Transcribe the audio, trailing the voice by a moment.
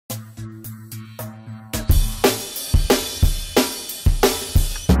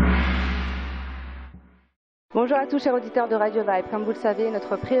Bonjour à tous chers auditeurs de Radio Vibe. Comme vous le savez,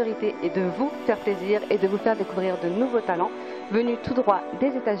 notre priorité est de vous faire plaisir et de vous faire découvrir de nouveaux talents. Venus tout droit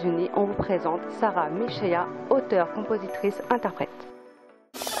des États-Unis, on vous présente Sarah Micheaa, auteure, compositrice, interprète.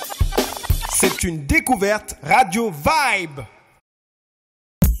 C'est une découverte Radio Vibe.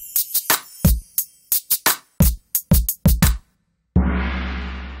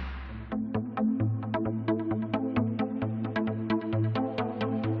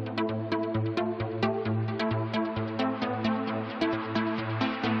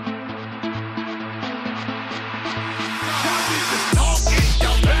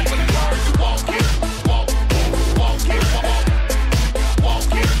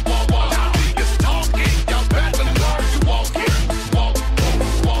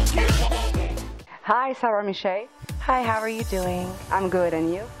 Hi, Sarah Micheaa. Hi, how are you doing? I'm good,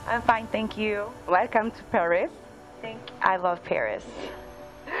 and you? I'm fine, thank you. Welcome to Paris. I love Paris.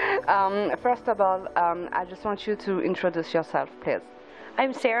 First of all, I just want you to introduce yourself, please.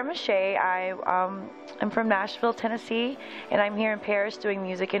 I'm Sarah Micheaa. I'm from Nashville, Tennessee, and I'm here in Paris doing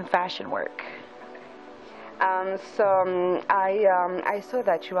music and fashion work. I saw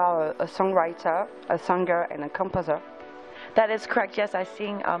that you are a songwriter, a singer, and a composer. That is correct, yes. I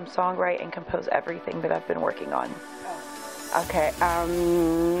sing, songwrite, and compose everything that I've been working on. Okay.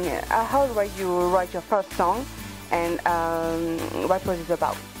 How did you write your first song, and what was it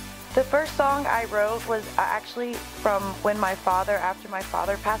about? The first song I wrote was actually from when after my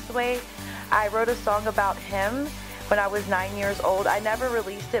father passed away. I wrote a song about him when I was 9 years old. I never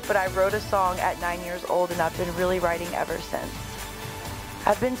released it, but I wrote a song at 9 years old, and I've been really writing ever since.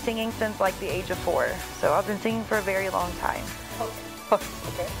 I've been singing since like the age of 4, so I've been singing for a very long time.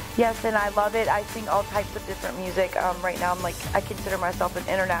 Okay. Yes, and I love it. I sing all types of different music. Right now, I consider myself an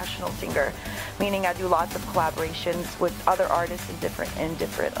international singer, meaning I do lots of collaborations with other artists in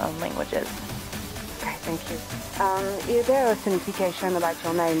different languages. Okay, thank you. Is there a signification about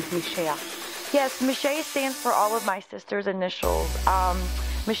your name, Micheaa? Yes, Micheaa stands for all of my sister's initials.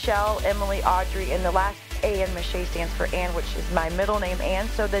 Michelle, Emily, Audrey, and the last A in Micheaa stands for Anne, which is my middle name, Anne.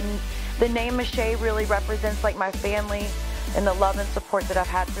 So the name Micheaa really represents like my family and the love and support that I've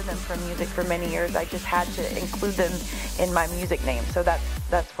had for them from music for many years. I just had to include them in my music name. So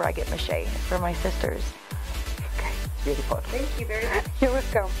that's where I get Micheaa, for my sisters. Okay, beautiful. Thank you very much. You're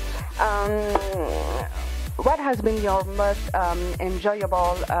welcome. What has been your most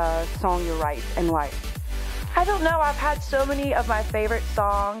enjoyable song you write, and why? I don't know. I've had so many of my favorite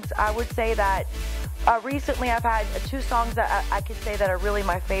songs. I would say that recently I've had 2 songs that I could say that are really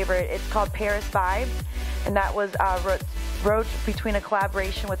my favorite. It's called Paris Vibes, and that was wrote between a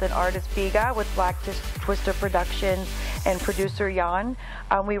collaboration with an artist, Biga, with Black Twister Productions and producer Jan.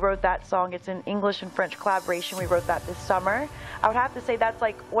 We wrote that song. It's an English and French collaboration. We wrote that this summer. I would have to say that's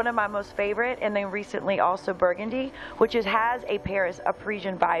like one of my most favorite. And then recently also Burgundy, which has a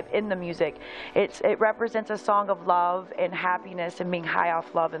Parisian vibe in the music. It represents a song of love and happiness and being high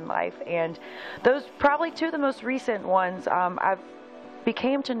off love in life. And those probably 2 of the most recent ones. I've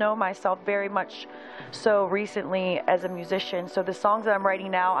became to know myself very much so recently as a musician. So the songs that I'm writing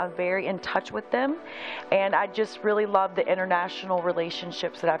now, I'm very in touch with them, and I just really love the international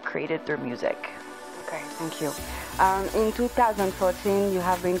relationships that I've created through music. Okay, thank you. In 2014, you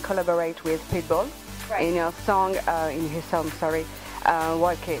have been collaborate with Pitbull in your song,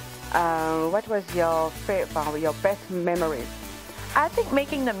 Work It. What was your best memories? I think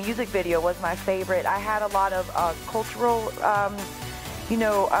making the music video was my favorite. I had a lot of cultural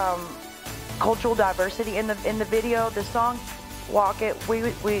diversity in the video. The song Walk It, we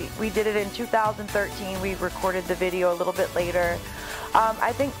did it in 2013. We recorded the video a little bit later.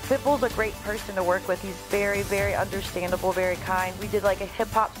 I think Pitbull's a great person to work with. He's very, very understandable, very kind. We did like a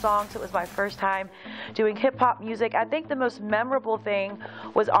hip-hop song, so it was my first time doing hip-hop music. I think the most memorable thing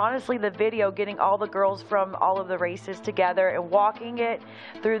was honestly the video, getting all the girls from all of the races together and walking it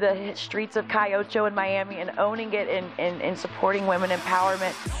through the streets of Cayocho in Miami and owning it and supporting women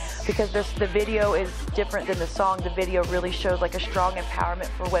empowerment, because the video is different than the song. The video really shows like a strong empowerment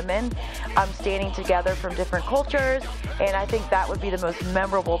for women standing together from different cultures, and I think that would be the most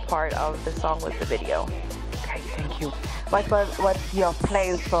memorable part of the song was the video. Okay, thank you. What's your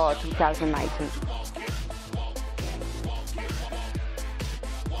plans for 2019?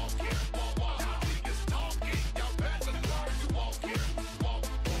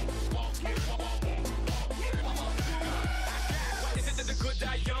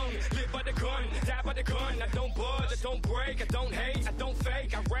 I don't budge, I don't break, I don't hate, I don't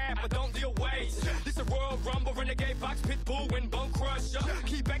fake, I rap, I don't deal waste. This a Royal Rumble, Renegade Fox, Pitbull, and Bone Crusher.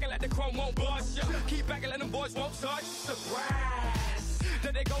 Keep backing like the chrome won't bust ya. Keep backing like them boys won't touch. Surprise.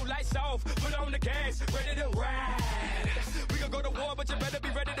 Then they go lights off, put on the gas, ready to ride. We can go to war, but you better be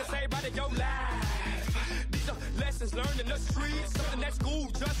ready to save out of your life. These are lessons learned in the streets, something that school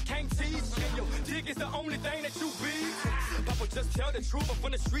just can't teach. And your dick is the only thing that you beat. Papa, just tell the truth, but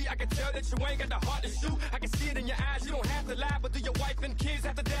from the street I can tell that you ain't got the heart to shoot. I can see it in your eyes, you don't have to lie, but do your wife and kids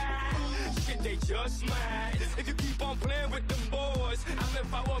have to die? Shit, they just might. If you keep on playing with them boys, I'm in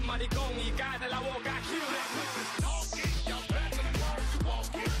power, maricón, y cada la boca, kill that. Talking, y'all better learn to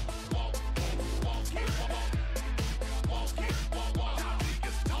walk it, walk it, walk it, walk it, walk it. Now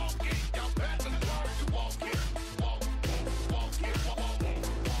niggas talking, y'all better learn to walk it, walk it, walk it,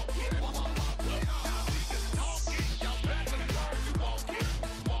 walk it, walk it. Now niggas talking, y'all better learn to walk it,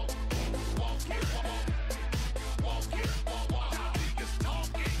 walk it, walk it, walk it, walk it. Now niggas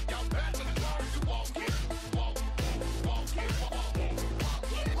talking, y'all better learn to walk it, walk it, walk it, walk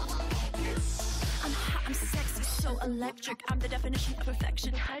it. I'm hot, I'm sexy, so electric. I'm the definition of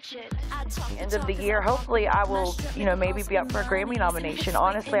perfection. Touch it. I talk End of the year, hopefully I will, maybe be up for a Grammy nomination.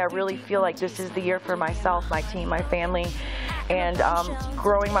 Honestly, I really feel like this is the year for myself, my team, my family, and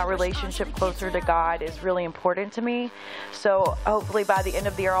growing my relationship closer to God is really important to me. So hopefully by the end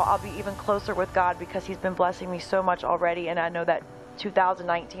of the year, I'll be even closer with God because He's been blessing me so much already, and I know that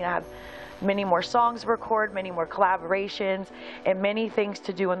 2019 I have many more songs to record, many more collaborations, and many things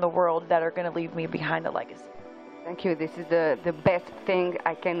to do in the world that are going to leave me behind a legacy. Thank you. This is the best thing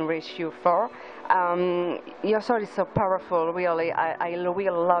I can wish you for. Your soul is so powerful, really. I really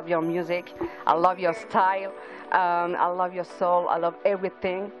love your music. I love your style. I love your soul. I love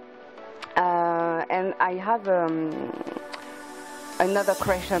everything. And I have another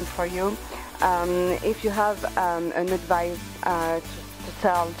question for you. If you have an advice to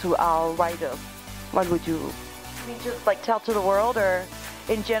tell to our writers, what would you? You mean just like tell to the world, or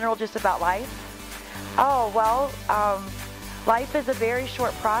in general just about life? Oh, well, life is a very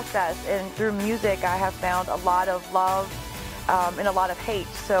short process, and through music I have found a lot of love and a lot of hate.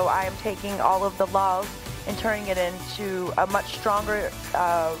 So I am taking all of the love and turning it into a much stronger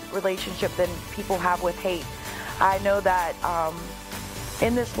relationship than people have with hate. I know that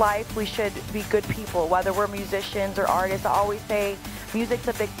in this life we should be good people, whether we're musicians or artists. I always say music's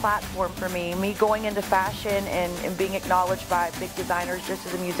a big platform for me. Me going into fashion and being acknowledged by big designers just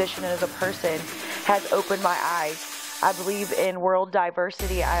as a musician and as a person has opened my eyes. I believe in world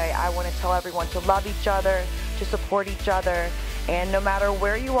diversity. I want to tell everyone to love each other, to support each other, and no matter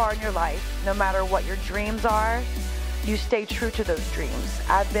where you are in your life, no matter what your dreams are, you stay true to those dreams.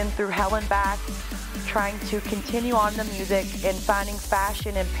 I've been through hell and back trying to continue on the music, and finding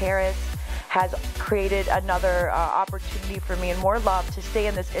fashion in Paris has created another opportunity for me and more love to stay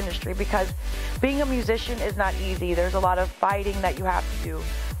in this industry, because being a musician is not easy. There's a lot of fighting that you have to do.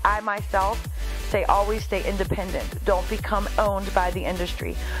 I myself say always stay independent. Don't become owned by the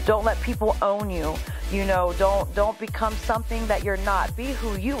industry. Don't let people own you. Don't become something that you're not. Be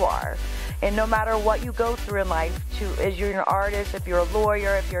who you are. And no matter what you go through in life, if you're an artist, if you're a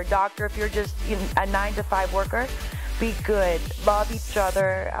lawyer, if you're a doctor, if you're just a 9-to-5 worker, be good. Love each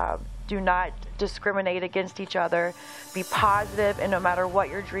other. Do not discriminate against each other. Be positive, and no matter what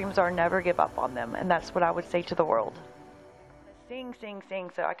your dreams are, never give up on them. And that's what I would say to the world. Sing,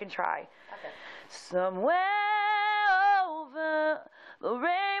 so I can try. Okay. Somewhere over the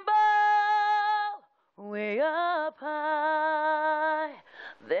rainbow, way up high,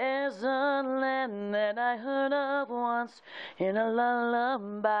 there's a land that I heard of once in a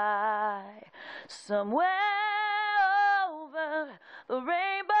lullaby. Somewhere over the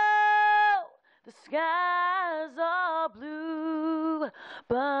rainbow, the skies are blue,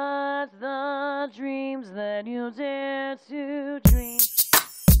 but the dreams that you dare to